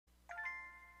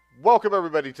Welcome,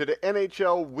 everybody, to the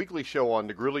NHL Weekly Show on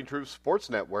the Grueling Truth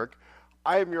Sports Network.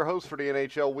 I am your host for the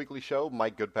NHL Weekly Show,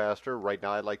 Mike Goodpaster. Right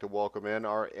now, I'd like to welcome in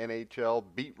our NHL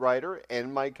beat writer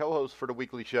and my co-host for the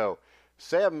Weekly Show,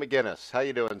 Sam McGinnis. How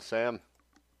you doing, Sam?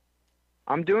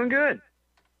 I'm doing good.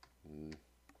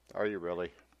 Are you really?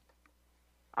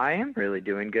 I am really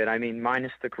doing good. I mean,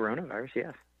 minus the coronavirus,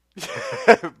 yes.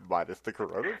 Minus the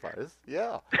coronavirus,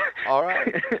 yeah. All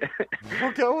right,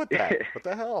 we'll go with that. What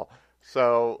the hell?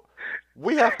 So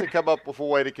we have to come up with a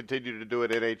way to continue to do an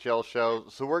NHL show.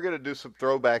 So we're going to do some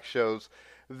throwback shows.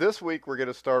 This week we're going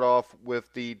to start off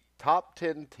with the top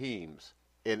 10 teams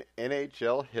in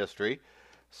NHL history.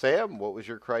 Sam, what was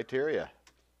your criteria?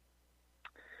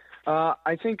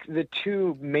 I think the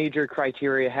two major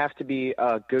criteria have to be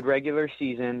a good regular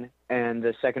season, and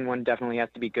the second one definitely has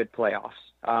to be good playoffs.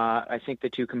 I think the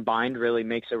two combined really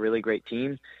makes a really great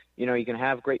team. You know, you can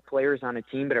have great players on a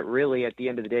team, but it really, at the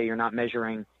end of the day, you're not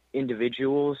measuring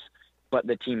individuals, but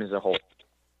the team as a whole.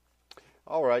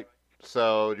 All right.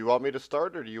 So do you want me to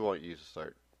start, or do you want you to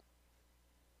start?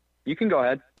 You can go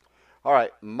ahead. All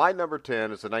right. My number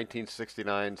 10 is the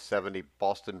 1969-70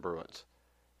 Boston Bruins.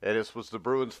 This was the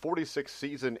Bruins' 46th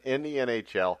season in the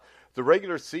NHL. The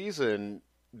regular season,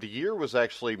 the year was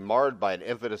actually marred by an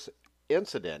infamous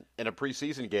incident in a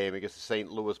preseason game against the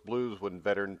St. Louis Blues when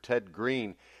veteran Ted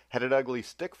Green had an ugly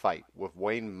stick fight with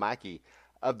Wayne Mackey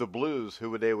of the Blues,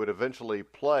 who they would eventually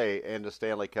play in the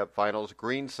Stanley Cup Finals.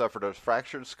 Green suffered a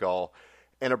fractured skull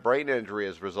and a brain injury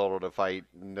as a result of the fight,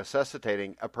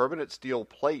 necessitating a permanent steel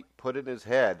plate put in his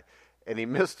head, and he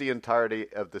missed the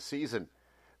entirety of the season.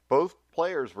 Both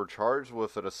players were charged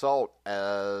with an assault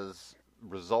as a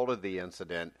result of the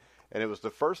incident, and it was the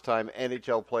first time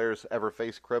NHL players ever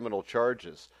faced criminal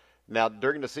charges. Now,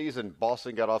 during the season,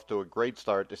 Boston got off to a great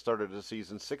start. They started the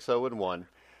season 6-0-1,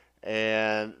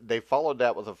 and they followed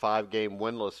that with a 5-game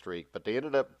winless streak, but they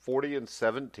ended up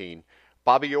 40-17.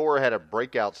 Bobby Orr had a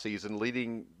breakout season,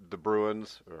 leading the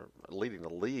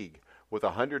league with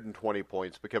 120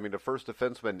 points, becoming the first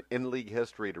defenseman in league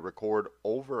history to record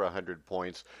over 100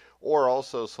 points. Orr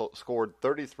also scored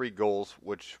 33 goals,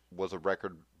 which was a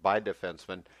record by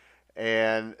defensemen.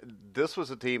 And this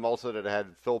was a team also that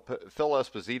had Phil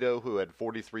Esposito, who had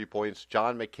 43 points,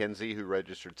 John McKenzie, who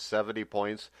registered 70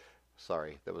 points.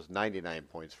 Sorry, that was 99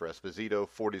 points for Esposito,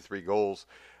 43 goals.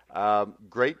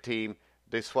 Great team.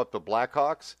 They swept the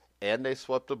Blackhawks and they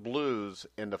swept the Blues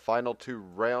in the final two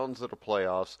rounds of the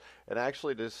playoffs. And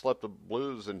actually, they swept the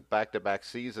Blues in back-to-back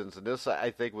seasons. And this,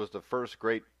 I think, was the first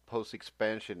great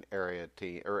post-expansion era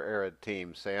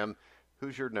team. Sam,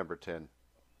 who's your number 10?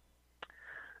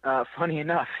 Funny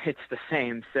enough, it's the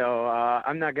same. So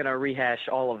I'm not going to rehash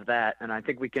all of that, and I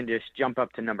think we can just jump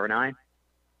up to number 9.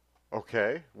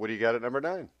 Okay. What do you got at number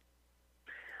 9?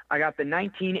 I got the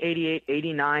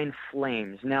 1988-89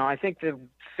 Flames. Now, I think the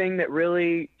thing that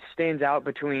really stands out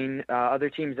between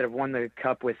other teams that have won the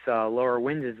Cup with lower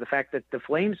wins is the fact that the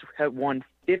Flames have won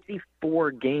 54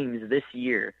 games this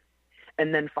year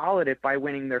and then followed it by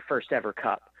winning their first ever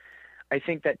Cup. I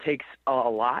think that takes a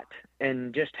lot,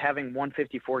 and just having won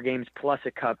 54 games plus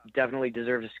a Cup definitely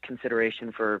deserves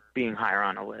consideration for being higher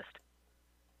on a list.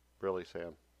 Really,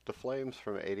 Sam? The Flames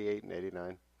from 88 and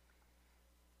 89?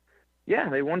 Yeah,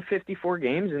 they won 54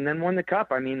 games and then won the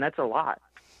Cup. I mean, that's a lot.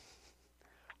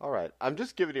 All right. I'm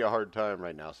just giving you a hard time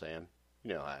right now, Sam.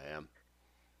 You know how I am.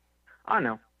 I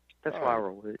know. That's All why I right.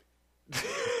 roll with it.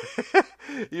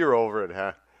 You're over it,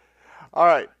 huh? All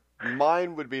right.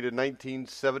 Mine would be the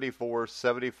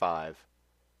 1974-75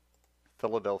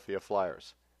 Philadelphia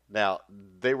Flyers. Now,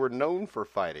 they were known for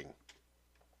fighting,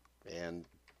 and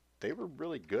they were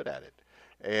really good at it.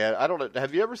 And I don't know,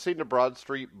 have you ever seen the Broad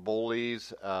Street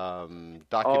Bullies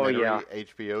documentary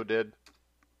HBO did?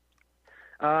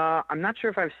 I'm not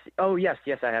sure if I've seen... Oh, yes,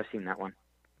 I have seen that one.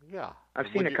 Yeah. I've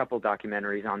seen a couple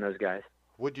documentaries on those guys.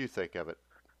 What'd you think of it?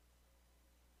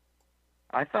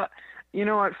 I thought, you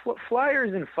know what,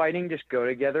 Flyers and fighting just go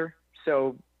together,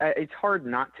 so it's hard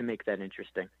not to make that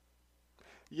interesting.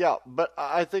 Yeah, but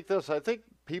I think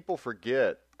people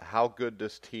forget how good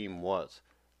this team was.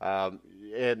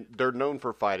 And they're known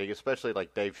for fighting, especially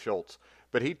like Dave Schultz.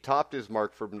 But he topped his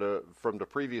mark from the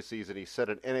previous season. He set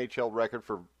an NHL record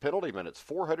for penalty minutes,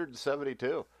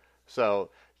 472.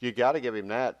 So you got to give him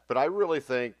that. But I really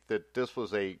think that this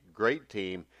was a great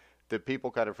team that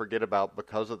people kind of forget about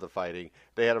because of the fighting.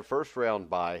 They had a first-round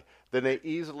bye. Then they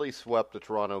easily swept the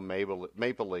Toronto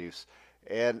Maple Leafs.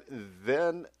 And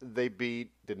then they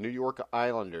beat the New York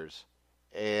Islanders.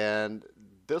 And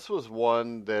this was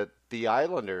one that the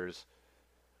Islanders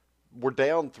were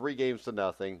down 3 games to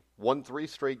nothing, won 3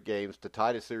 straight games to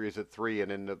tie the series at 3,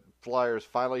 and then the Flyers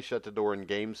finally shut the door in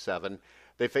Game 7.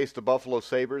 They faced the Buffalo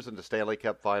Sabres in the Stanley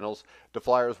Cup Finals. The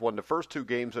Flyers won the first 2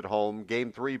 games at home.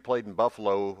 Game 3 played in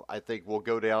Buffalo, I think will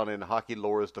go down in hockey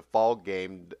lore as the fall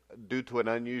game due to an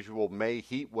unusual May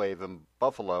heat wave in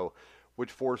Buffalo,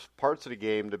 which forced parts of the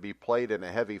game to be played in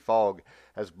a heavy fog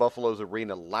as Buffalo's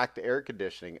arena lacked air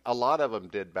conditioning. A lot of them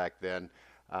did back then.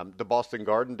 The Boston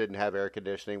Garden didn't have air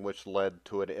conditioning, which led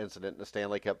to an incident in the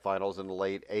Stanley Cup Finals in the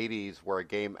late 80s where a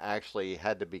game actually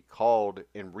had to be called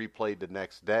and replayed the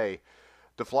next day.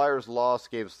 The Flyers lost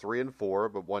games 3 and 4,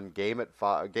 but won game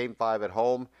 5 at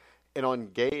home. And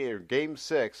on game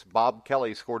 6, Bob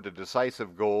Kelly scored the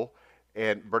decisive goal,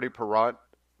 and Bernie Parent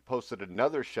posted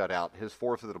another shutout, his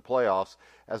 4th of the playoffs,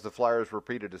 as the Flyers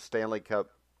repeated as Stanley Cup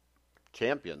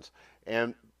champions.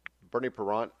 And Bernie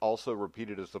Parent also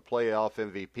repeated as the playoff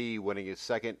MVP, winning his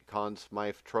 2nd Conn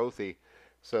Smythe Trophy.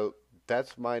 So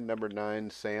that's my number 9,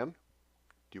 Sam.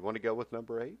 Do you want to go with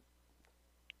number 8?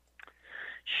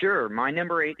 Sure. My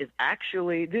number 8 is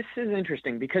actually, this is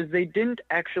interesting because they didn't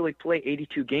actually play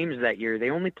 82 games that year.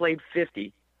 They only played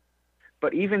 50.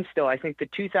 But even still, I think the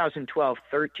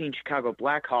 2012-13 Chicago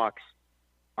Blackhawks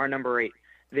are number 8.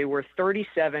 They were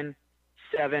 37,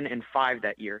 7, and 5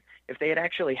 that year. If they had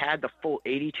actually had the full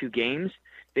 82 games,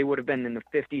 they would have been in the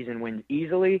 50s and wins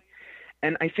easily.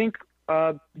 And I think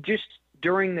just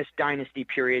during this dynasty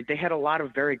period, they had a lot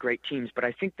of very great teams, but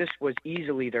I think this was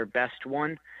easily their best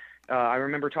one. I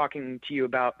remember talking to you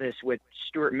about this with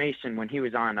Stuart Mason when he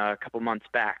was on a couple months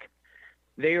back.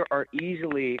 They are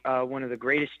easily one of the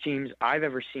greatest teams I've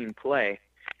ever seen play,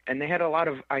 and they had a lot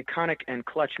of iconic and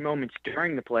clutch moments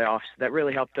during the playoffs that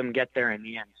really helped them get there in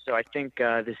the end. So I think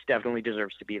this definitely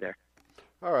deserves to be there.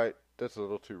 All right, that's a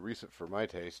little too recent for my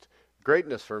taste.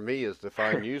 Greatness for me is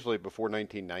defined usually before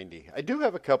 1990. I do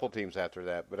have a couple teams after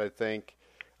that, but I think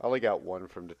I only got one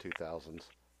from the 2000s.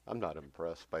 I'm not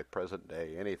impressed by present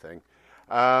day anything.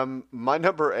 My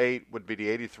number 8 would be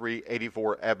the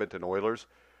 83-84 Edmonton Oilers.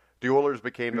 The Oilers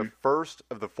became the first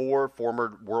of the 4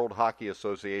 former World Hockey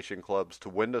Association clubs to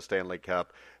win the Stanley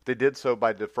Cup. They did so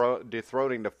by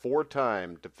dethroning the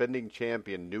 4-time defending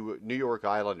champion New York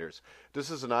Islanders.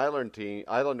 This is an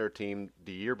Islander team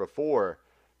the year before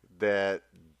that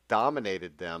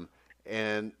dominated them,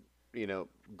 and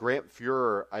Grant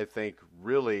Fuhrer, I think,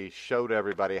 really showed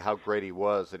everybody how great he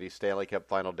was at his Stanley Cup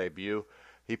final debut.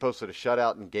 He posted a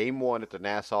shutout in Game 1 at the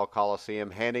Nassau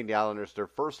Coliseum, handing the Islanders their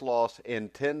first loss in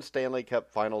 10 Stanley Cup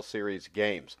Final Series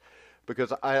games.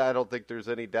 Because I don't think there's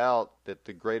any doubt that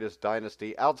the greatest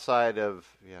dynasty outside of,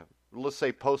 let's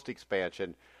say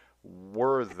post-expansion,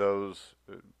 were those,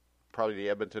 probably the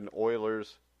Edmonton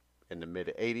Oilers in the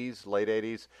mid-'80s, late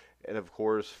 80s, and of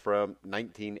course from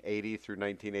 1980 through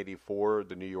 1984,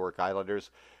 the New York Islanders.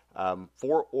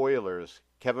 4 Oilers,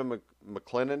 Kevin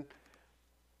McLennan,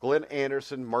 Glenn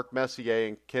Anderson, Mark Messier,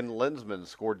 and Ken Lensman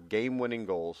scored game-winning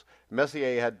goals.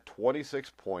 Messier had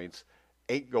 26 points,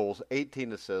 8 goals,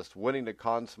 18 assists, winning the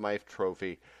Conn Smythe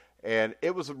Trophy. And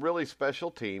it was a really special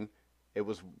team. It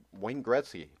was Wayne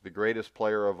Gretzky, the greatest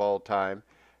player of all time.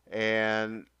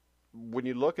 And when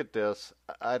you look at this,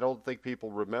 I don't think people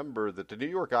remember that the New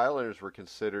York Islanders were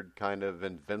considered kind of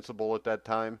invincible at that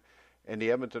time. And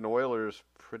the Edmonton Oilers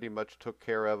pretty much took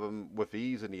care of them with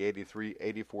ease in the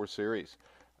 83-84 series.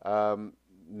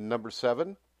 Number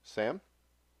 7, Sam?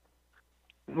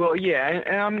 Well, yeah,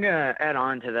 and I'm going to add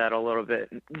on to that a little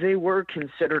bit. They were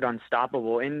considered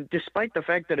unstoppable, and despite the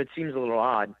fact that it seems a little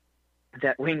odd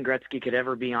that Wayne Gretzky could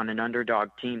ever be on an underdog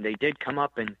team, they did come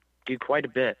up and do quite a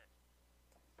bit.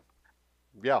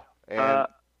 Yeah, and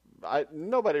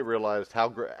nobody realized how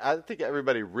great. I think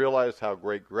everybody realized how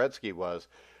great Gretzky was,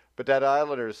 but that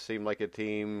Islanders seemed like a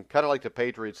team, kind of like the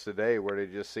Patriots today, where they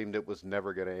just seemed it was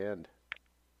never going to end.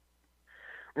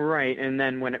 Right, and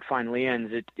then when it finally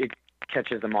ends, it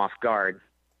catches them off guard.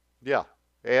 Yeah,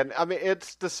 and I mean,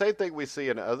 it's the same thing we see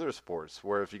in other sports,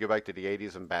 where if you go back to the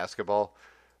 80s in basketball,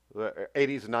 the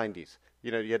 80s and 90s,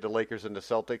 you had the Lakers and the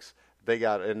Celtics,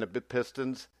 and the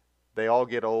Pistons, they all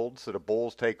get old, so the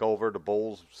Bulls take over. The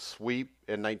Bulls sweep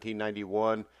in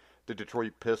 1991. The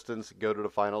Detroit Pistons go to the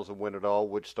finals and win it all,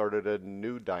 which started a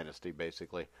new dynasty,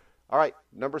 basically. All right,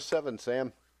 number 7,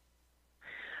 Sam.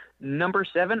 Number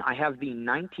 7, I have the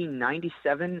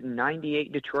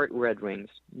 1997-98 Detroit Red Wings.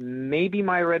 Maybe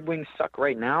my Red Wings suck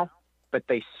right now, but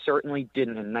they certainly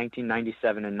didn't in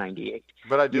 1997 and 98.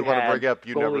 But I do want to bring up,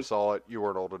 you never saw it. You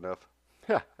weren't old enough.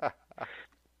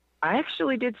 I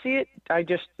actually did see it. I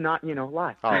just not,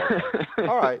 live. Oh,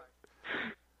 all right.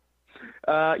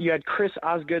 You had Chris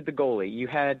Osgood, the goalie. You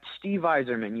had Steve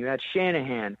Yzerman. You had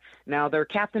Shanahan. Now, their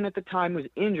captain at the time was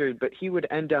injured, but he would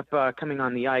end up coming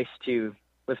on the ice to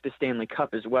lift the Stanley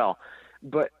Cup as well.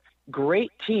 But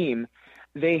great team.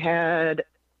 They had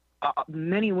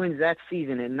many wins that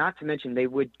season, and not to mention they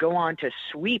would go on to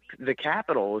sweep the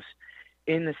Capitals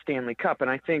in the Stanley Cup. And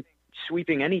I think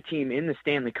sweeping any team in the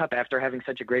Stanley Cup after having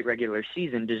such a great regular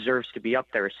season deserves to be up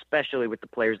there, especially with the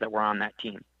players that were on that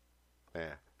team.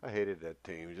 Yeah, I hated that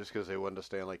team just because they won the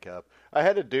Stanley Cup. I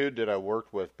had a dude that I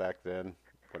worked with back then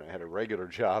when I had a regular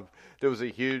job that was a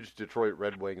huge Detroit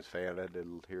Red Wings fan. I did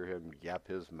hear him yap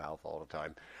his mouth all the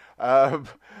time.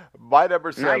 My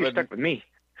number 7. Now you're stuck with me.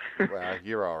 Well,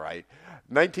 you're all right.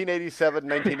 1987,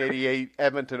 1988,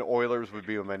 Edmonton Oilers would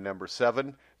be my number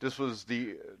 7. This was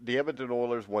the Edmonton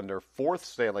Oilers won their 4th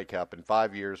Stanley Cup in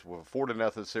 5 years with a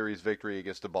 4-0 series victory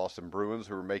against the Boston Bruins,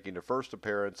 who were making their first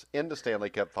appearance in the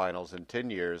Stanley Cup Finals in 10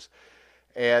 years.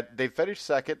 And they finished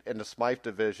second in the Smythe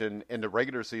division in the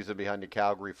regular season behind the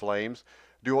Calgary Flames.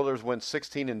 The Oilers went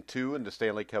 16-2 in the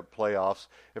Stanley Cup playoffs,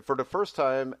 and for the first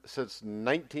time since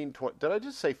 1920, did I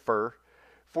just say fur?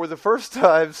 For the first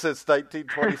time since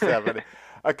 1927,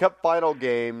 a Cup final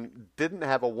game didn't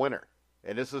have a winner.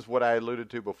 And this is what I alluded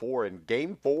to before. In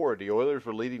Game 4, the Oilers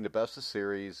were leading the best of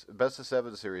 7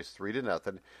 series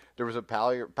 3-0. There was a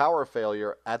power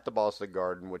failure at the Boston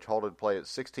Garden, which halted play at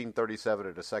 16:37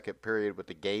 in the second period with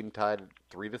the game tied at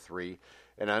 3-3.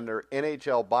 And under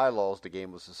NHL bylaws, the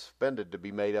game was suspended to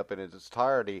be made up in its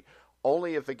entirety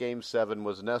only if a Game 7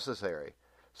 was necessary.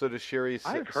 So the series...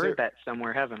 I've heard that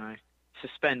somewhere, haven't I?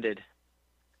 Suspended.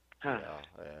 Huh.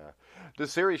 Yeah. The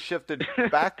series shifted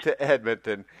back to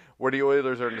Edmonton, where the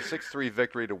Oilers earned a 6-3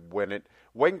 victory to win it.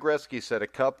 Wayne Gretzky set a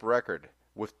Cup record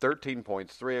with 13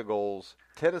 points, 3 goals,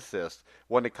 10 assists,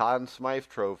 won the Conn Smythe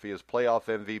Trophy as playoff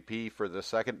MVP for the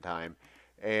second time.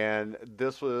 And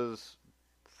this was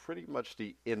pretty much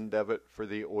the end of it for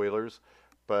the Oilers.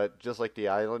 But just like the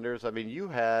Islanders, I mean, you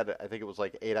had, I think it was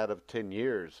like 8 out of 10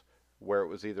 years where it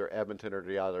was either Edmonton or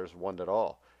the Islanders won it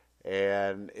all.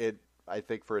 And it, I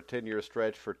think, for a 10-year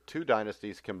stretch for 2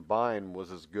 dynasties combined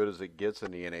was as good as it gets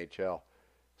in the NHL.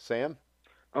 Sam?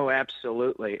 Oh,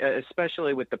 absolutely.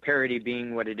 Especially with the parity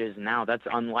being what it is now. That's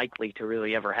unlikely to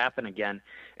really ever happen again.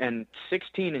 And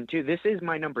 16-2, this is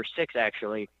my number 6,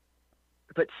 actually.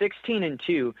 But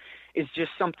 16-2 is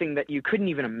just something that you couldn't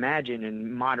even imagine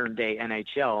in modern-day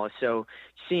NHL. So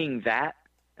seeing that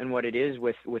and what it is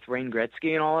with Wayne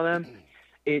Gretzky and all of them,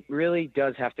 it really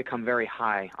does have to come very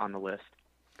high on the list.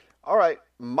 All right,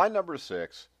 my number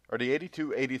 6 are the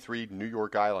 82-83 New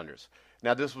York Islanders.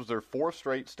 Now, this was their 4th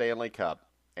straight Stanley Cup,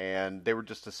 and they were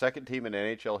just the second team in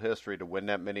NHL history to win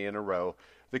that many in a row.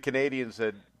 The Canadians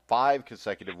had 5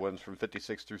 consecutive wins from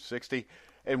 56 through 60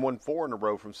 and won 4 in a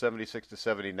row from 76 to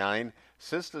 79.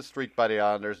 Since the streak by the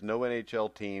Islanders, no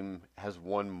NHL team has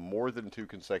won more than 2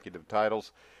 consecutive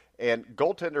titles. And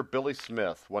goaltender Billy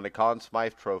Smith won the Conn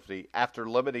Smythe Trophy after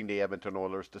limiting the Edmonton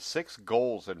Oilers to 6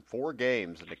 goals in 4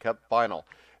 games in the Cup final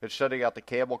and shutting out the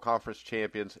Campbell Conference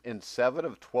champions in 7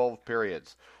 of 12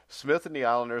 periods. Smith and the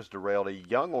Islanders derailed a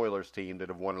young Oilers team that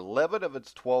have won 11 of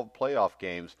its 12 playoff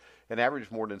games and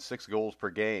averaged more than 6 goals per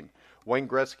game. Wayne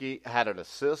Gretzky had an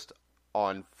assist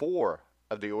on 4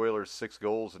 of the Oilers' 6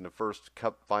 goals in the first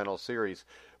Cup final series.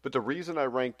 But the reason I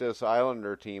rank this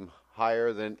Islander team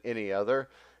higher than any other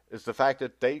is the fact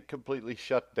that they completely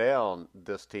shut down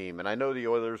this team. And I know the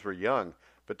Oilers were young,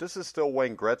 but this is still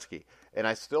Wayne Gretzky. And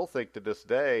I still think to this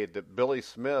day that Billy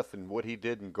Smith and what he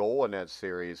did in goal in that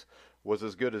series was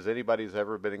as good as anybody's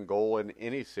ever been in goal in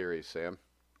any series, Sam.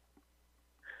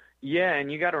 Yeah, and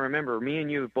you got to remember, me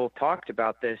and you have both talked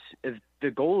about this.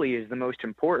 The goalie is the most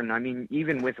important. I mean,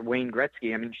 even with Wayne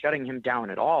Gretzky, I mean, shutting him down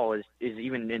at all is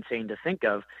even insane to think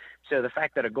of. So the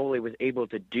fact that a goalie was able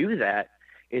to do that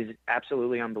is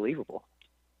absolutely unbelievable.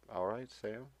 All right,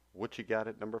 Sam. What you got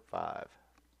at number 5?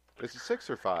 Is it 6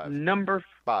 or 5? Number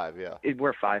 5, yeah.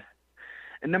 We're 5.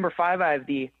 And number 5, I have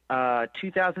the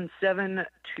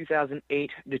 2007-2008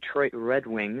 Detroit Red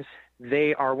Wings.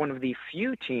 They are one of the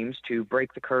few teams to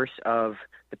break the curse of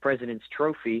the President's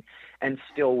Trophy and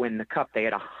still win the Cup. They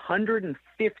had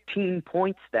 115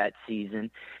 points that season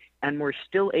and were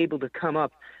still able to come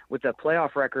up with a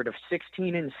playoff record of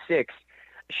 16-6.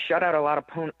 Shut out a lot of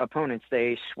opponents.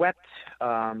 They swept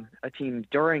a team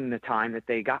during the time that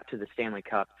they got to the Stanley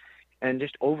Cup. And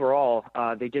just overall,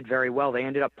 they did very well. They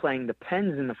ended up playing the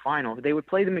Pens in the final. They would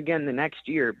play them again the next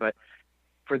year, but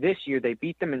for this year, they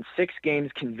beat them in 6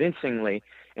 games convincingly.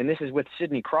 And this is with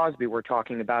Sidney Crosby we're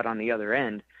talking about on the other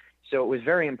end. So it was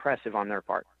very impressive on their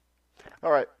part.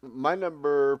 All right, my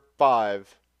number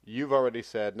 5 You've already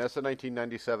said, and that's the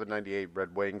 1997-98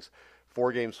 Red Wings.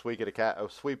 Four-game sweep of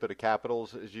the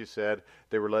Capitals, as you said.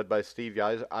 They were led by Steve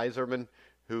Yzerman,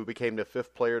 who became the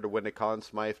fifth player to win the Conn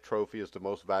Smythe Trophy as the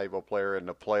most valuable player in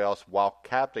the playoffs while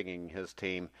captaining his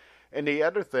team. And the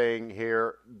other thing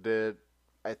here that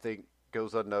I think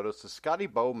goes unnoticed is Scotty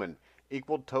Bowman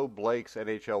equaled Toe Blake's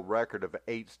NHL record of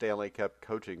 8 Stanley Cup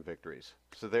coaching victories.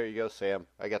 So there you go, Sam.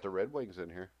 I got the Red Wings in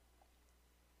here.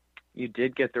 You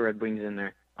did get the Red Wings in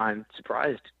there. I'm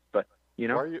surprised, but, you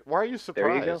know. Why are you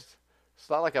surprised? There you go. It's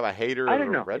not like I'm a hater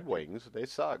of the Red Wings. They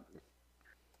suck.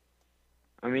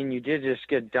 I mean, you did just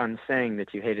get done saying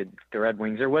that you hated the Red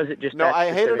Wings, or was it just No, that I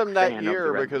hated specific them that fan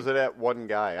year of because of that one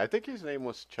guy. I think his name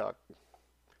was Chuck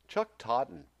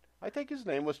Totten. I think his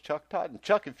name was Chuck Totten.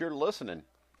 Chuck, if you're listening,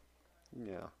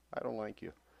 yeah, I don't like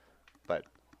you. But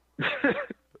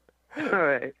all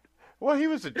right. Well, he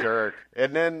was a jerk.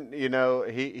 And then, you know,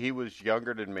 he was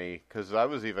younger than me because I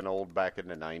was even old back in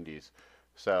the 90s.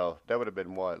 So that would have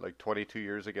been, what, like 22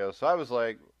 years ago? So I was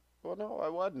like, well, no, I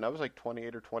wasn't. I was like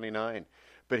 28 or 29.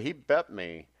 But he bet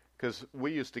me because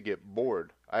we used to get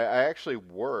bored. I actually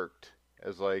worked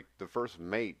as like the first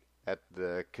mate at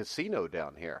the casino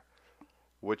down here,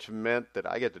 which meant that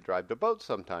I get to drive the boat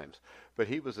sometimes. But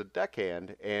he was a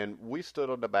deckhand, and we stood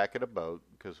on the back of the boat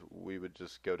because we would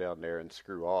just go down there and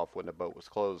screw off when the boat was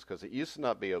closed because it used to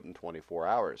not be open 24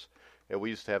 hours. And we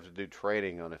used to have to do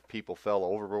training on if people fell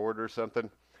overboard or something.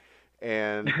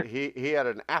 And he had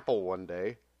an apple one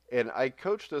day, and I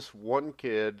coached this one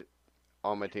kid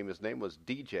on my team. His name was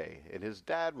DJ, and his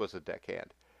dad was a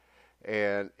deckhand.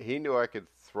 And he knew I could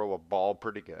throw a ball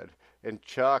pretty good. And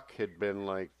Chuck had been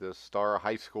like the star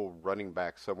high school running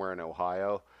back somewhere in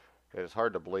Ohio. It's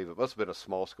hard to believe. It must have been a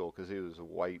small school because he was a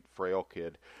white, frail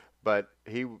kid. But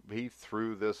he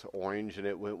threw this orange, and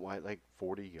it went wide like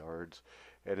 40 yards.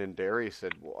 And then Derry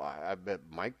said, well, I bet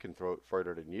Mike can throw it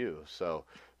further than you. So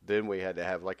then we had to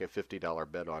have like a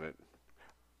 $50 bet on it.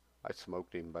 I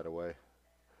smoked him, by the way.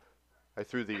 I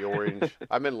threw the orange.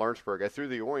 I'm in Lawrenceburg. I threw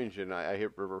the orange, and I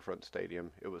hit Riverfront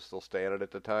Stadium. It was still standing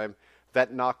at the time.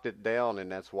 That knocked it down,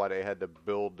 and that's why they had to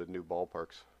build the new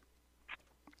ballparks.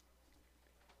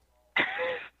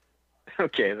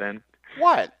 Okay, then.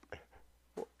 What?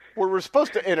 We're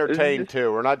supposed to entertain,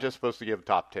 too. We're not just supposed to give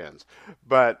top tens.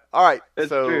 But, all right. That's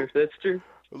true. That's true.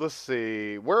 Let's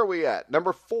see. Where are we at?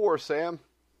 Number 4, Sam.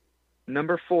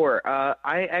 Number 4.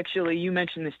 You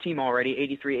mentioned this team already,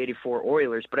 83-84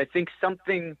 Oilers, but I think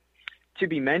something to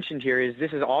be mentioned here is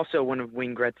this is also one of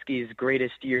Wayne Gretzky's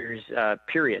greatest years,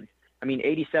 period. I mean,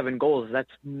 87 goals,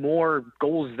 that's more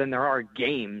goals than there are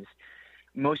games.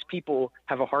 Most people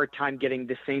have a hard time getting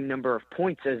the same number of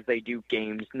points as they do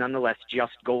games, nonetheless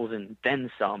just goals and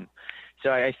then some.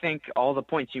 So I think all the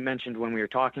points you mentioned when we were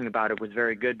talking about it was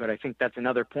very good, but I think that's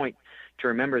another point to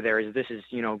remember there is this is,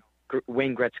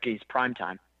 Wayne Gretzky's prime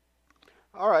time.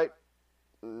 All right.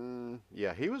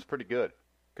 Yeah, he was pretty good.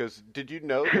 Because did you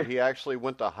know that he actually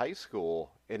went to high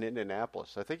school in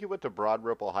Indianapolis? I think he went to Broad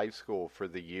Ripple High School for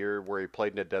the year where he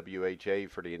played in the WHA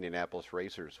for the Indianapolis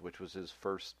Racers, which was his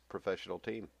first professional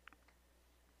team.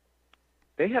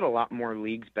 They had a lot more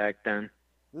leagues back then.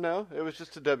 No, it was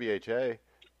just the WHA.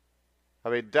 I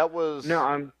mean, that was...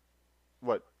 No,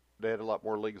 What? They had a lot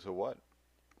more leagues of what?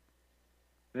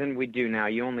 Than we do now.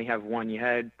 You only have one. You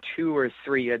had 2 or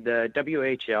 3. You had the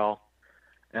WHL.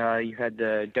 You had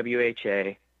the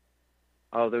WHA.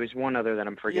 Oh, there was one other that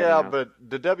I'm forgetting. Yeah, but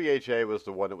the WHA was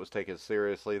the one that was taken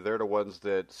seriously. They're the ones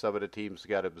that some of the teams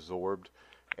got absorbed.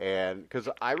 And because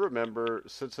I remember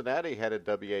Cincinnati had a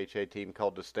WHA team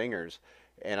called the Stingers,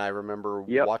 and I remember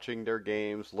watching their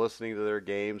games, listening to their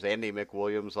games. Andy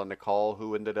McWilliams on the call,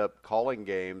 who ended up calling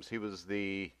games. He was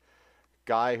the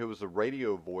guy who was the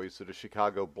radio voice of the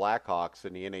Chicago Blackhawks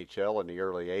in the NHL in the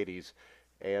early 80s.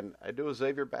 And I do a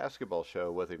Xavier basketball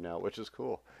show with him now, which is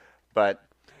cool. But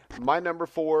my number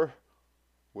 4,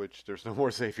 which there's no more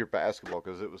Xavier basketball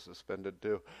because it was suspended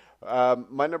too.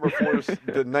 My number 4 is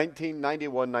the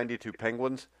 1991-92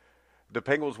 Penguins. The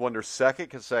Penguins won their second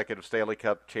consecutive Stanley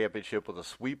Cup championship with a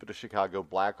sweep of the Chicago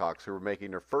Blackhawks, who were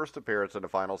making their first appearance in the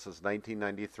finals since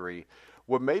 1993.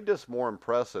 What made this more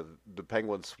impressive, the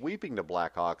Penguins sweeping the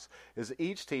Blackhawks, is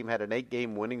each team had an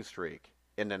 8-game winning streak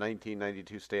in the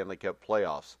 1992 Stanley Cup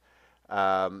playoffs.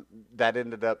 That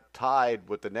ended up tied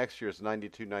with the next year's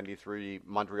 92-93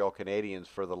 Montreal Canadiens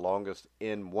for the longest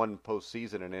in one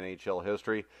postseason in NHL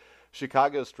history.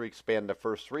 Chicago's streak spanned the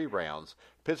first 3 rounds.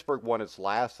 Pittsburgh won its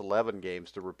last 11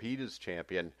 games to repeat as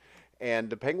champion. And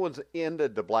the Penguins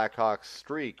ended the Blackhawks'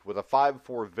 streak with a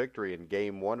 5-4 victory in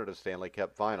Game 1 of the Stanley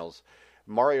Cup Finals.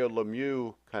 Mario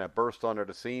Lemieux kind of burst onto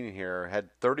the scene here, had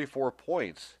 34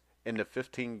 points in the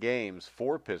 15 games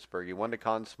for Pittsburgh. He won the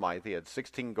Conn Smythe. He had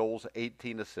 16 goals,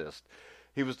 18 assists.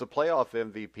 He was the playoff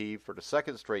MVP for the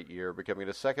second straight year, becoming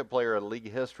the second player in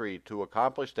league history to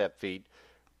accomplish that feat.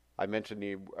 I mentioned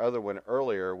the other one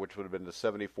earlier, which would have been the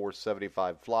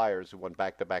 74-75 Flyers, who won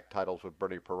back-to-back titles with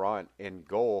Bernie Parent in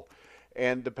goal.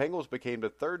 And the Penguins became the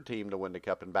third team to win the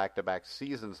Cup in back-to-back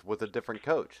seasons with a different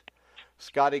coach.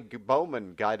 Scotty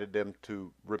Bowman guided them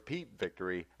to repeat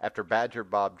victory after Badger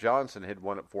Bob Johnson had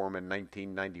won it for him in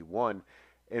 1991.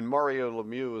 And Mario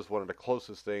Lemieux is one of the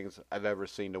closest things I've ever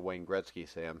seen to Wayne Gretzky,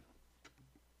 Sam.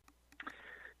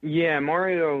 Yeah,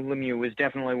 Mario Lemieux was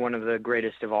definitely one of the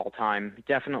greatest of all time.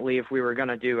 Definitely, if we were going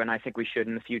to do, and I think we should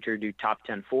in the future, do top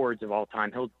 10 forwards of all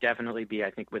time, he'll definitely be,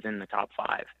 I think, within the top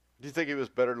 5. Do you think he was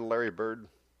better than Larry Bird?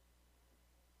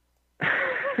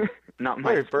 Not my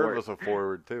Larry sport. Bird was a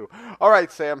forward, too. All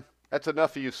right, Sam. That's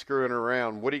enough of you screwing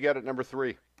around. What do you got at number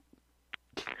 3?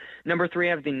 Number 3,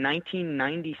 I have the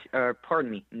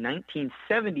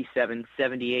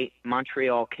 1977-78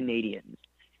 Montreal Canadiens.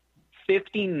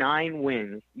 59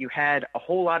 wins. You had a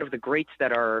whole lot of the greats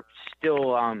that are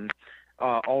still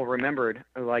all remembered,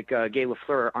 like Guy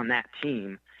Lafleur on that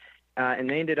team. And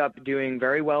they ended up doing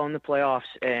very well in the playoffs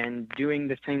and doing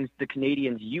the things the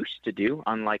Canadians used to do,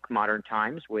 unlike modern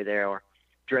times where they are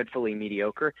dreadfully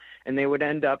mediocre. And they would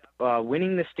end up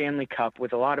winning the Stanley Cup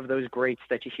with a lot of those greats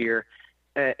that you hear.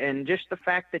 And just the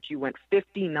fact that you went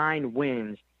 59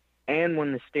 wins and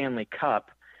won the Stanley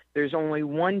Cup, there's only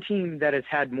one team that has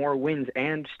had more wins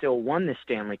and still won the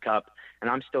Stanley Cup, and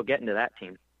I'm still getting to that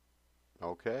team.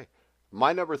 Okay.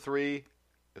 My number 3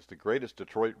 is the greatest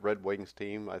Detroit Red Wings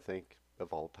team, I think,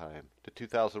 of all time. The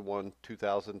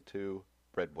 2001-2002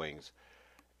 Red Wings.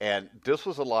 And this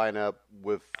was a lineup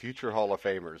with future Hall of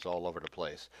Famers all over the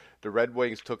place. The Red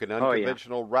Wings took an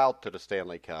unconventional route to the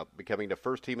Stanley Cup, becoming the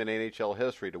first team in NHL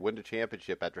history to win the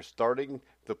championship after starting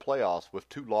the playoffs with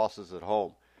 2 losses at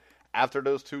home. After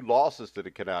those 2 losses to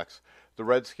the Canucks, the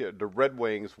Red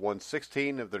Wings won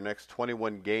 16 of their next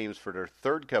 21 games for their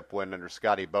third Cup win under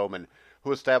Scotty Bowman,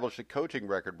 who established a coaching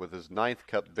record with his 9th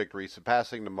Cup victory,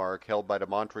 surpassing the mark held by the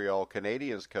Montreal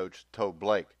Canadiens coach Toe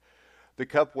Blake. The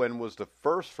Cup win was the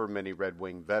first for many Red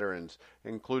Wing veterans,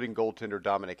 including goaltender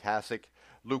Dominic Hasek,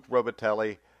 Luc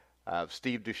Robitaille,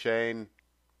 Steve Duchesne,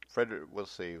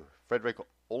 Frederick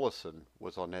Olsson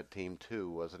was on that team too,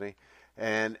 wasn't he?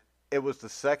 And it was the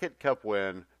second Cup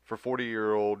win for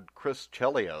 40-year-old Chris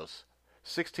Chelios,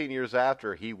 16 years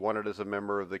after he won it as a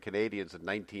member of the Canadiens in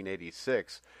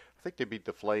 1986. I think they beat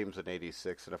the Flames in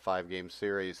 86 in a 5-game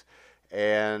series.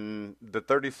 And the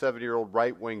 37-year-old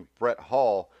right wing Brett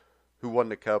Hall, who won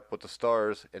the Cup with the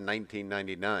Stars in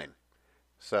 1999.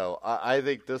 So I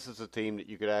think this is a team that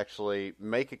you could actually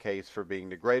make a case for being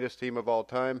the greatest team of all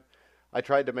time. I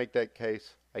tried to make that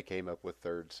case. I came up with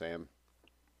third, Sam.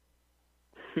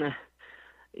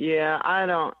 Yeah, I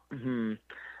don't.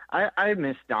 I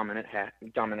miss Dominic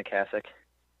Hasek.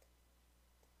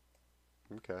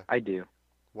 Okay. I do.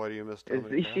 Why do you miss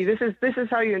Dominic You see, this is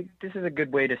a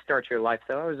good way to start your life,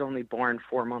 though. I was only born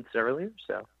 4 months earlier,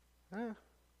 so.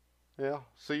 Yeah.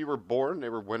 So you were born, they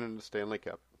were winning the Stanley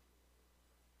Cup.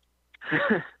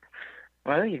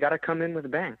 Well, you got to come in with a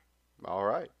bang. All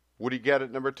right. What do you got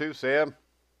at number 2, Sam?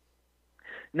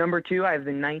 Number 2, I have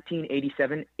the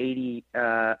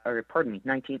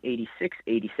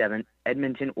 1986-87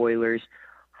 Edmonton Oilers,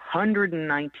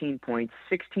 119 points,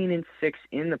 16-6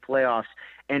 in the playoffs,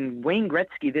 and Wayne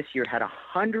Gretzky this year had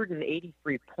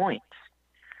 183 points.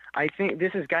 I think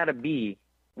this has got to be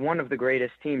one of the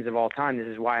greatest teams of all time. This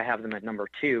is why I have them at number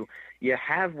 2. You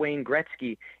have Wayne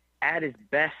Gretzky at his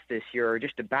best this year, or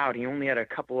just about. He only had a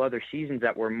couple other seasons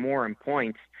that were more in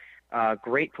points.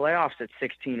 Great playoffs at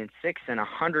 16-6 and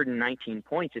 119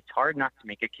 points. It's hard not to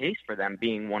make a case for them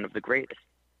being one of the greatest.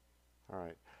 All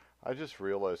right. I just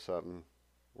realized something.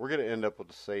 We're going to end up with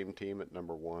the same team at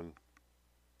number 1.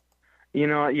 You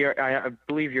know, I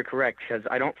believe you're correct, because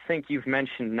I don't think you've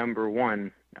mentioned number 1.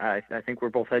 I think we're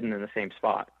both heading in the same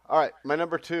spot. All right. My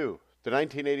number 2, the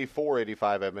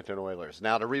 1984-85 Edmonton Oilers.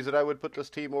 Now, the reason I would put this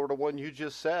team over the one you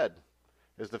just said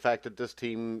is the fact that this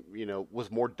team,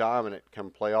 was more dominant come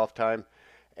playoff time.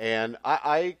 And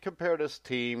I compare this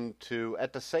team to,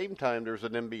 at the same time, there's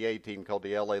an NBA team called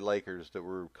the LA Lakers that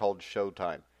were called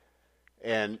Showtime.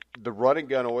 And the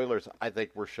run-and-gun Oilers, I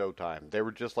think, were Showtime. They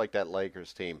were just like that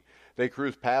Lakers team. They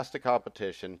cruised past the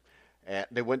competition. And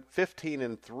they went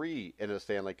 15-3 in the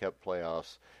Stanley Cup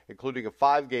playoffs, including a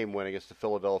 5-game win against the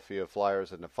Philadelphia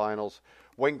Flyers in the finals.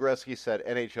 Wayne Gretzky set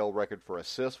NHL record for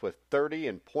assists with 30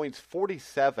 and points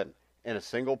 47 in a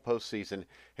single postseason, and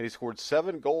he scored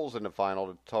 7 goals in the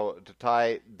final to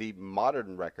tie the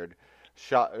modern record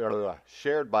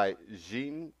shared by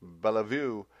Jean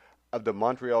Bellevue of the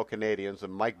Montreal Canadiens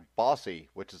and Mike Bossy,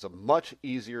 which is a much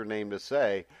easier name to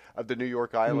say, of the New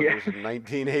York Islanders Yeah. in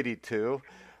 1982.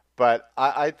 But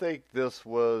I think this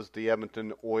was the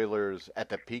Edmonton Oilers at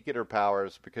the peak of their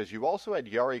powers because you also had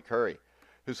Yari Curry,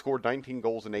 who scored 19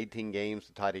 goals in 18 games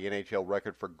to tie the NHL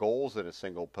record for goals in a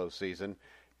single postseason.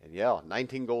 And yeah,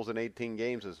 19 goals in 18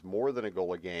 games is more than a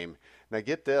goal a game. Now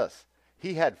get this.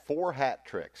 He had 4 hat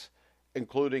tricks,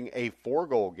 including a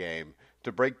 4-goal game,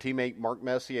 to break teammate Mark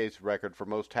Messier's record for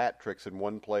most hat tricks in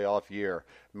one playoff year.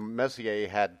 Messier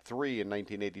had 3 in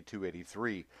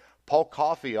 1982-83. Paul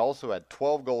Coffey also had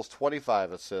 12 goals,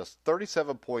 25 assists,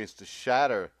 37 points to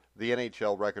shatter the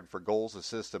NHL record for goals,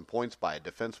 assists, and points by a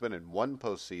defenseman in one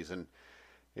postseason.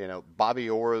 Bobby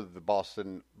Orr of the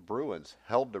Boston Bruins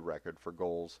held the record for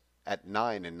goals at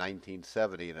 9 in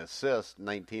 1970 and assists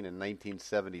 19 in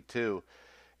 1972.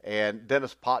 And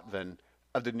Dennis Potvin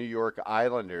of the New York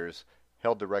Islanders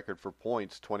held the record for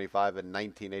points, 25 in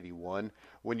 1981.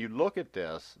 When you look at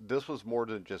this was more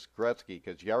than just Gretzky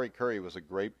because Yari Curry was a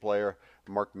great player,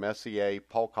 Mark Messier,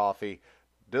 Paul Coffey.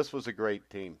 This was a great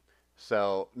team.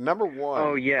 So, number one,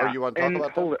 Oh yeah. you want to talk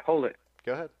about that? Hold it.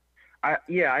 Go ahead.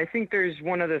 I think there's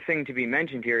one other thing to be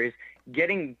mentioned here is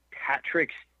getting hat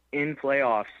tricks in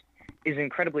playoffs is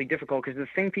incredibly difficult because the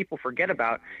thing people forget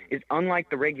about is unlike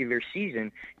the regular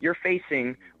season, you're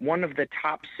facing one of the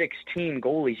top 6 team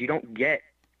goalies. You don't get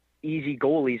easy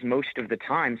goalies most of the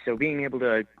time. So being able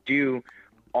to do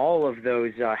all of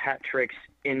those hat tricks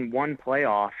in one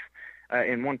playoff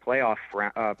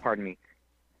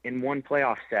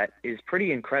set is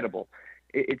pretty incredible.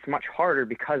 It's much harder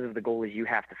because of the goalies you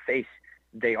have to face.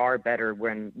 They are better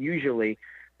when usually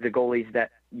the goalies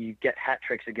that you get hat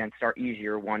tricks against are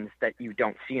easier ones that you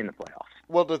don't see in the playoffs.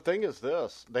 Well, the thing is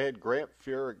this. They had Grant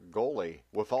Fuhr goalie.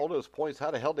 With all those points,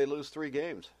 how the hell did they lose 3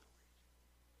 games?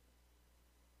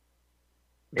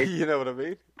 You know what I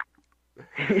mean?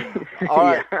 All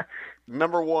right. Yeah.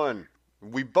 Number 1.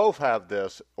 We both have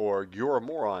this, or you're a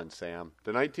moron, Sam.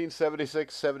 The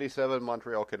 1976-77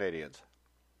 Montreal Canadiens.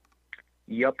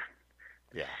 Yep.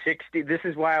 Yeah. 60. This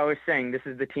is why I was saying this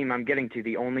is the team I'm getting to.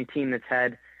 The only team that's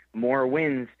had more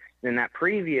wins than that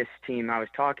previous team I was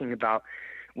talking about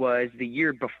was the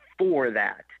year before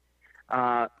that.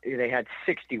 They had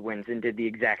 60 wins and did the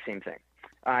exact same thing.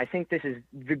 I think this is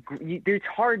it's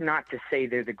hard not to say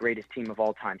they're the greatest team of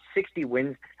all time. 60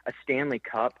 wins, a Stanley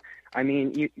Cup. I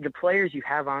mean, the players you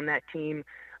have on that team,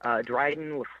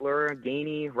 Dryden, Lafleur,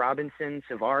 Gainey, Robinson,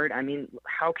 Savard. I mean,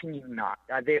 how can you not?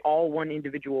 They all won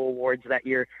individual awards that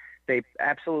year. They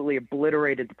absolutely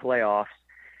obliterated the playoffs.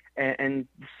 And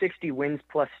 60 wins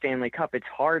plus Stanley Cup, it's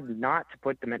hard not to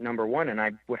put them at number 1, and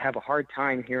I would have a hard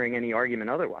time hearing any argument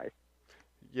otherwise.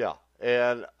 Yeah,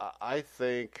 and I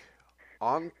think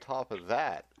on top of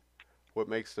that, what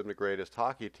makes them the greatest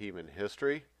hockey team in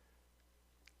history,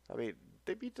 I mean,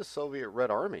 they beat the Soviet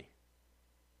Red Army.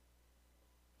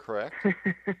 Correct?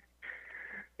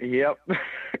 Yep.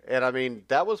 And I mean,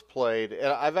 that was played,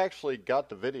 and I've actually got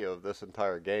the video of this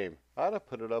entire game. I ought to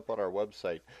put it up on our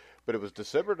website. But it was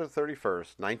December the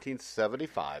 31st,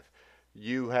 1975.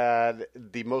 You had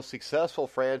the most successful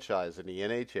franchise in the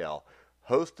NHL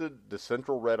hosted the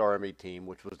Central Red Army team,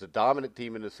 which was the dominant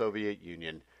team in the Soviet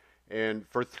Union. And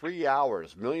for 3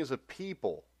 hours, millions of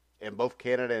people in both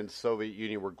Canada and Soviet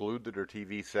Union were glued to their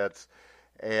TV sets.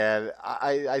 And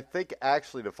I think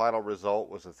actually the final result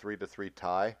was a 3-3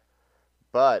 tie.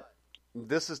 But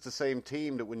this is the same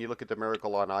team that when you look at the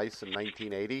Miracle on Ice in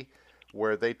 1980,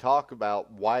 where they talk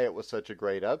about why it was such a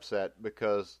great upset,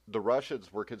 because the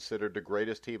Russians were considered the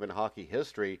greatest team in hockey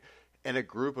history, and a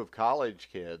group of college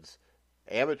kids,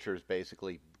 amateurs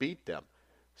basically, beat them.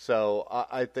 So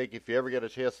I think if you ever get a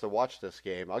chance to watch this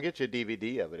game, I'll get you a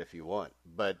DVD of it if you want.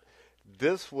 But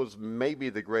this was maybe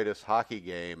the greatest hockey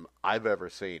game I've ever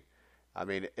seen. I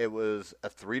mean, it was a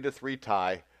 3-3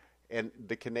 tie, and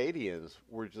the Canadians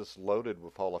were just loaded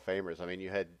with Hall of Famers. I mean, you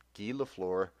had Guy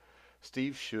Lafleur,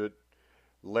 Steve Schutt,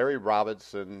 Larry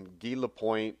Robinson, Guy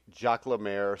Lapointe, Jacques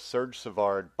Lemaire, Serge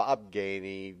Savard, Bob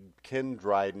Gainey, Ken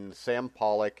Dryden, Sam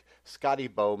Pollock, Scotty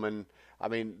Bowman. I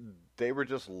mean, they were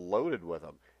just loaded with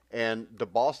them. And the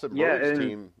Boston Bruins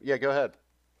team... Yeah, go ahead.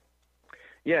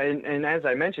 Yeah, and as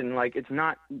I mentioned, like, it's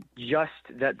not just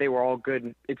that they were all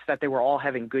good. It's that they were all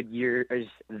having good years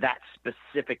that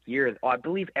specific year. I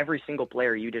believe every single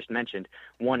player you just mentioned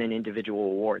won an individual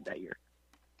award that year.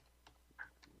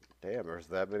 Damn, there's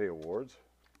that many awards?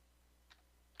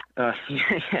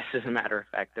 Yes, as a matter of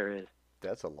fact, there is.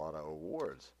 That's a lot of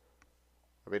awards.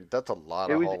 I mean, that's a lot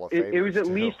It of was Hall of it was Famers, at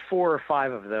too. least 4 or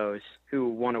 5 of those who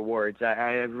won awards.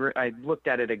 I looked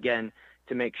at it again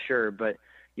to make sure, but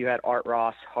you had Art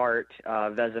Ross, Hart,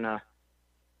 Vezina,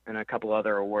 and a couple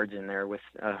other awards in there with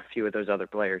a few of those other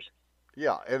players.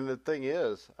 Yeah, and the thing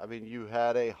is, I mean, you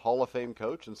had a Hall of Fame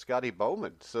coach in Scotty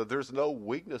Bowman, so there's no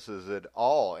weaknesses at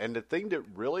all. And the thing that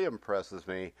really impresses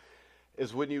me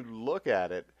is when you look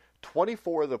at it,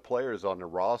 24 of the players on the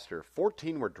roster,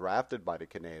 14 were drafted by the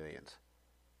Canadians.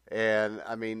 And,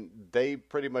 I mean, they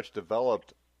pretty much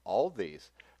developed all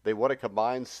these. They won a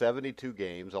combined 72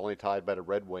 games, only tied by the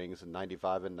Red Wings in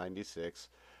 95 and 96.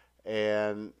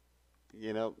 And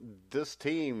you know, this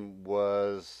team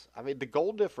was, I mean, the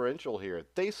goal differential here,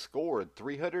 they scored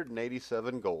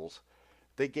 387 goals.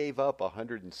 They gave up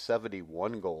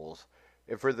 171 goals.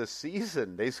 And for the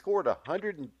season, they scored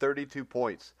 132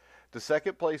 points. The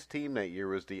second place team that year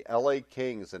was the LA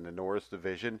Kings in the Norris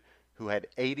Division, who had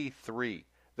 83.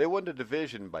 They won the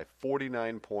division by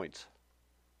 49 points.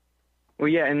 Well,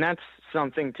 yeah, and that's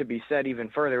something to be said even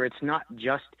further. It's not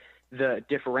just the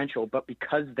differential, but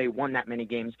because they won that many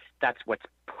games, that's what's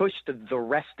pushed the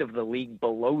rest of the league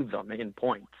below them in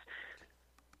points.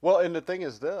 Well, and the thing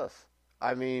is this.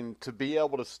 I mean, to be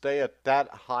able to stay at that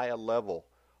high a level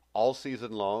all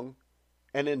season long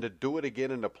and then to do it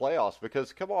again in the playoffs,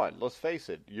 because come on, let's face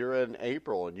it, you're in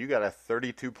April and you got a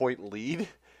 32-point lead.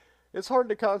 It's hard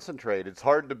to concentrate. It's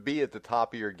hard to be at the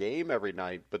top of your game every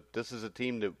night, but this is a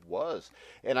team that was.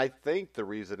 And I think the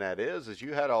reason that is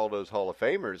you had all those Hall of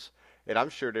Famers, and I'm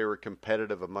sure they were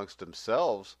competitive amongst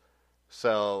themselves.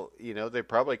 So, you know, they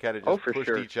probably kind of Oh, just for pushed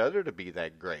sure. each other to be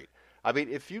that great. I mean,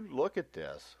 if you look at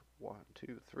this, 1,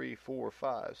 2, 3, 4,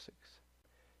 5, 6.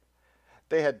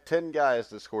 They had 10 guys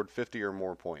that scored 50 or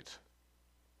more points.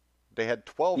 They had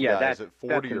 12 Yeah, guys at that's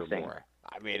 40 or insane. more.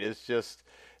 I mean, it's just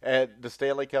at the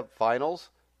Stanley Cup Finals.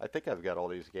 I think I've got all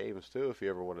these games too. If you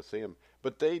ever want to see them,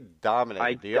 but they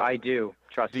dominated. I do.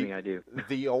 Trust the me, I do.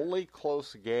 the only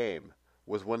close game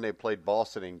was when they played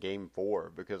Boston in Game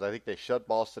 4 because I think they shut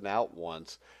Boston out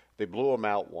once. They blew them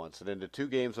out once, and then the two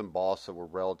games in Boston were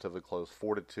relatively close,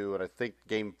 4-2, and I think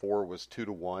Game 4 was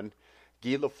 2-1.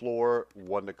 Guy Lafleur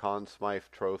won the Conn Smythe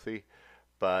Trophy,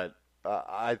 but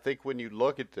I think when you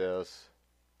look at this,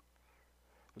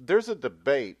 there's a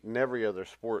debate in every other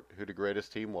sport who the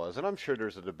greatest team was, and I'm sure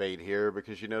there's a debate here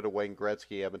because you know the Wayne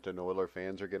Gretzky Edmonton Oilers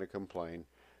fans are going to complain,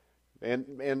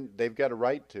 and they've got a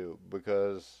right to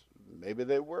because maybe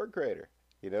they were greater.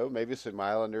 You know, maybe some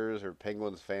Islanders or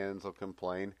Penguins fans will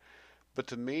complain, but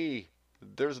to me,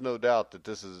 there's no doubt that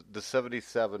this is the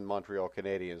 '77 Montreal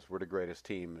Canadiens were the greatest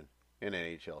team in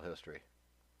NHL history.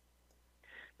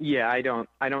 Yeah, I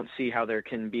don't see how there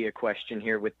can be a question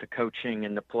here with the coaching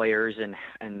and the players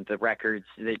and the records.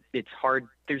 It's hard.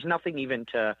 There's nothing even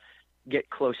to get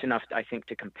close enough, I think,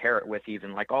 to compare it with.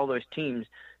 Even like all those teams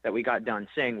that we got done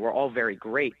saying were all very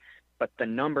great, but the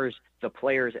numbers, the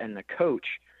players, and the coach,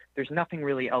 there's nothing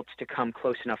really else to come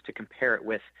close enough to compare it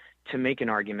with to make an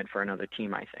argument for another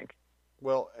team, I think.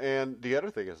 Well, and the other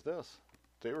thing is this: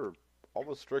 they were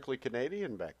almost strictly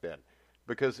Canadian back then,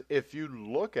 because if you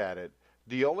look at it,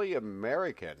 the only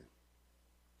American,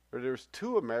 or there's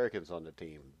two Americans on the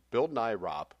team, Bill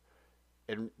Nyrop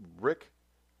and Rick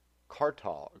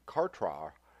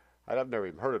Cartar. I've never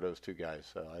even heard of those two guys,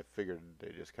 so I figured they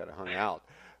just kind of hung out.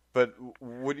 But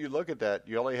when you look at that,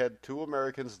 you only had two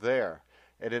Americans there.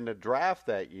 And in the draft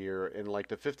that year, in like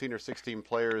the 15 or 16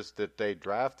 players that they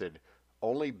drafted,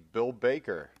 only Bill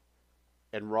Baker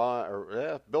and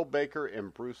Bill Baker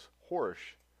and Bruce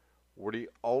Horsch were the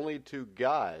only two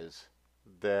guys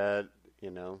that,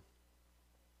 you know,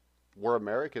 were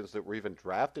Americans that were even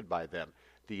drafted by them.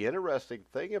 The interesting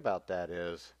thing about that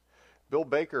is Bill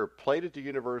Baker played at the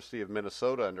University of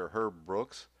Minnesota under Herb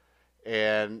Brooks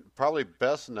and probably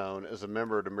best known as a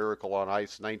member of the Miracle on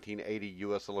Ice 1980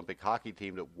 U.S. Olympic hockey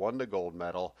team that won the gold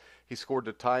medal. He scored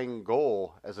the tying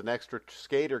goal as an extra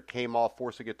skater came off,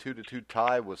 forcing a 2-2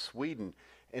 tie with Sweden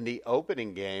in the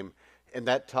opening game, and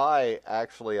that tie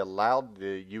actually allowed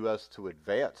the U.S. to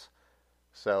advance.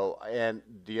 So, and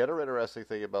the other interesting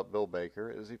thing about Bill Baker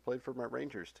is he played for my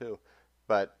Rangers too,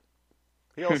 but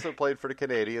he also played for the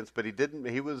Canadians, but he didn't.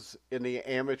 He was in the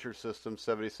amateur system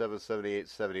 77, 78,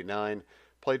 79.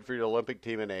 Played for the Olympic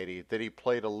team in 80. Then he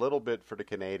played a little bit for the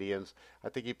Canadians. I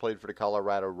think he played for the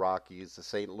Colorado Rockies, the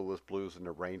St. Louis Blues, and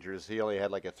the Rangers. He only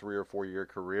had like a 3 or 4 year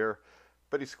career,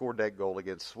 but he scored that goal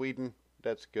against Sweden.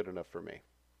 That's good enough for me.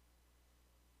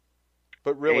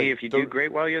 But really, Hey, if you do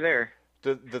great while you're there.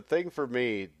 The thing for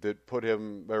me that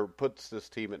puts this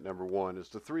team at number one is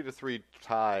the 3-3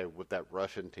 tie with that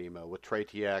Russian team with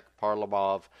Tretiak,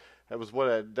 Parlamov,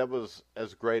 That was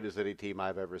as great as any team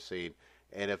I've ever seen.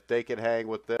 And if they could hang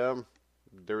with them,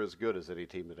 they're as good as any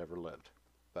team that ever lived.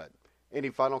 But any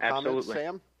final comments, Absolutely.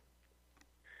 Sam?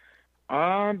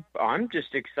 I'm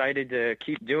just excited to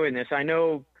keep doing this. I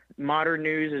know modern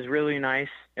news is really nice,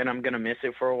 and I'm going to miss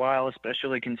it for a while,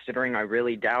 especially considering I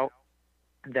really doubt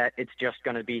that it's just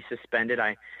going to be suspended.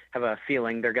 I have a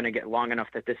feeling they're going to get long enough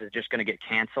that this is just going to get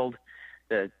canceled,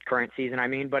 the current season, I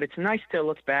mean. But it's nice to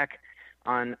look back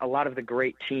on a lot of the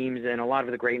great teams and a lot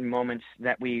of the great moments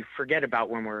that we forget about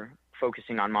when we're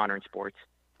focusing on modern sports.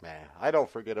 Man, I don't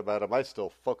forget about them. I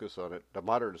still focus on it. The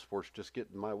modern sports just get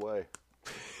in my way.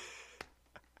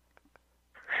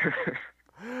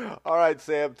 All right,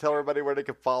 Sam, tell everybody where they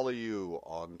can follow you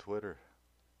on Twitter.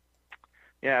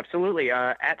 Yeah, absolutely.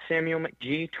 At Samuel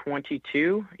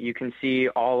McG22, you can see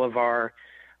all of our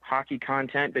hockey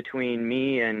content between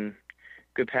me and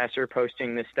Good Pastor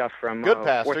posting this stuff from Good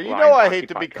Pastor. Fourth You Line know I Hockey hate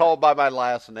to be Podcast. called by my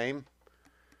last name.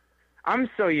 I'm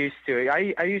so used to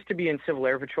it. I used to be in Civil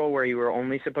Air Patrol where you were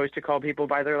only supposed to call people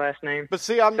by their last name. But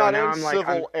see, I'm So not now in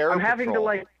Civil Air I'm Patrol. having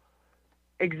to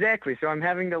exactly. So I'm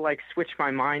having to switch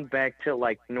my mind back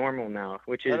to normal now,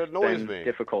 which is That annoys me.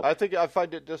 difficult. I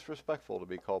find it disrespectful to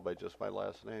be called by just my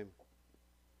last name.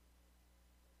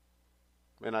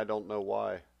 And I don't know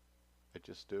why. I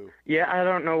just do. Yeah, I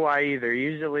don't know why either.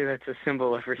 Usually that's a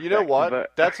symbol of respect. You know what?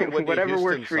 But That's a Whitney whatever Houston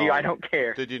works for song. you, I don't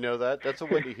care. Did you know that? That's a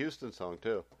Whitney Houston song,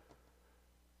 too.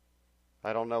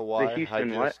 I don't know why.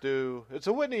 Houston I just do. It's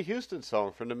a Whitney Houston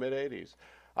song from the mid-'80s.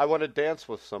 I want to dance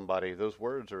with somebody. Those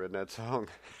words are in that song.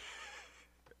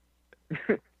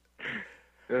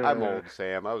 I'm old,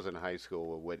 Sam. I was in high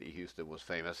school when Whitney Houston was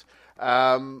famous.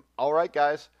 All right,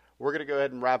 guys. We're going to go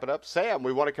ahead and wrap it up. Sam,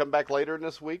 we want to come back later in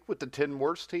this week with the 10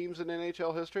 worst teams in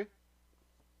NHL history?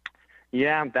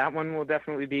 Yeah, that one will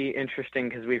definitely be interesting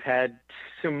because we've had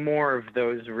some more of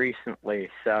those recently.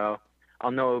 So I'll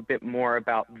know a bit more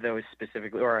about those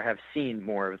specifically, or have seen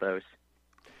more of those.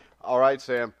 All right,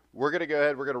 Sam. We're going to go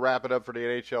ahead. We're going to wrap it up for the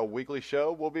NHL Weekly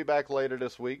Show. We'll be back later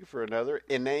this week for another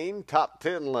inane top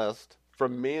 10 list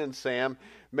from me and Sam.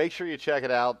 Make sure you check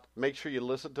it out. Make sure you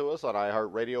listen to us on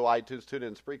iHeartRadio, iTunes,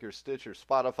 TuneIn, Spreaker, Stitcher,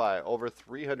 Spotify. Over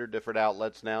 300 different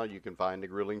outlets now. You can find The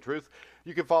Grueling Truth.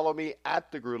 You can follow me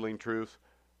at The Grueling Truth.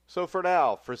 So for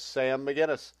now, for Sam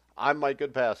McGinnis, I'm Mike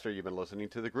Goodpastor. You've been listening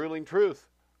to The Grueling Truth,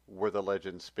 where the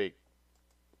legends speak.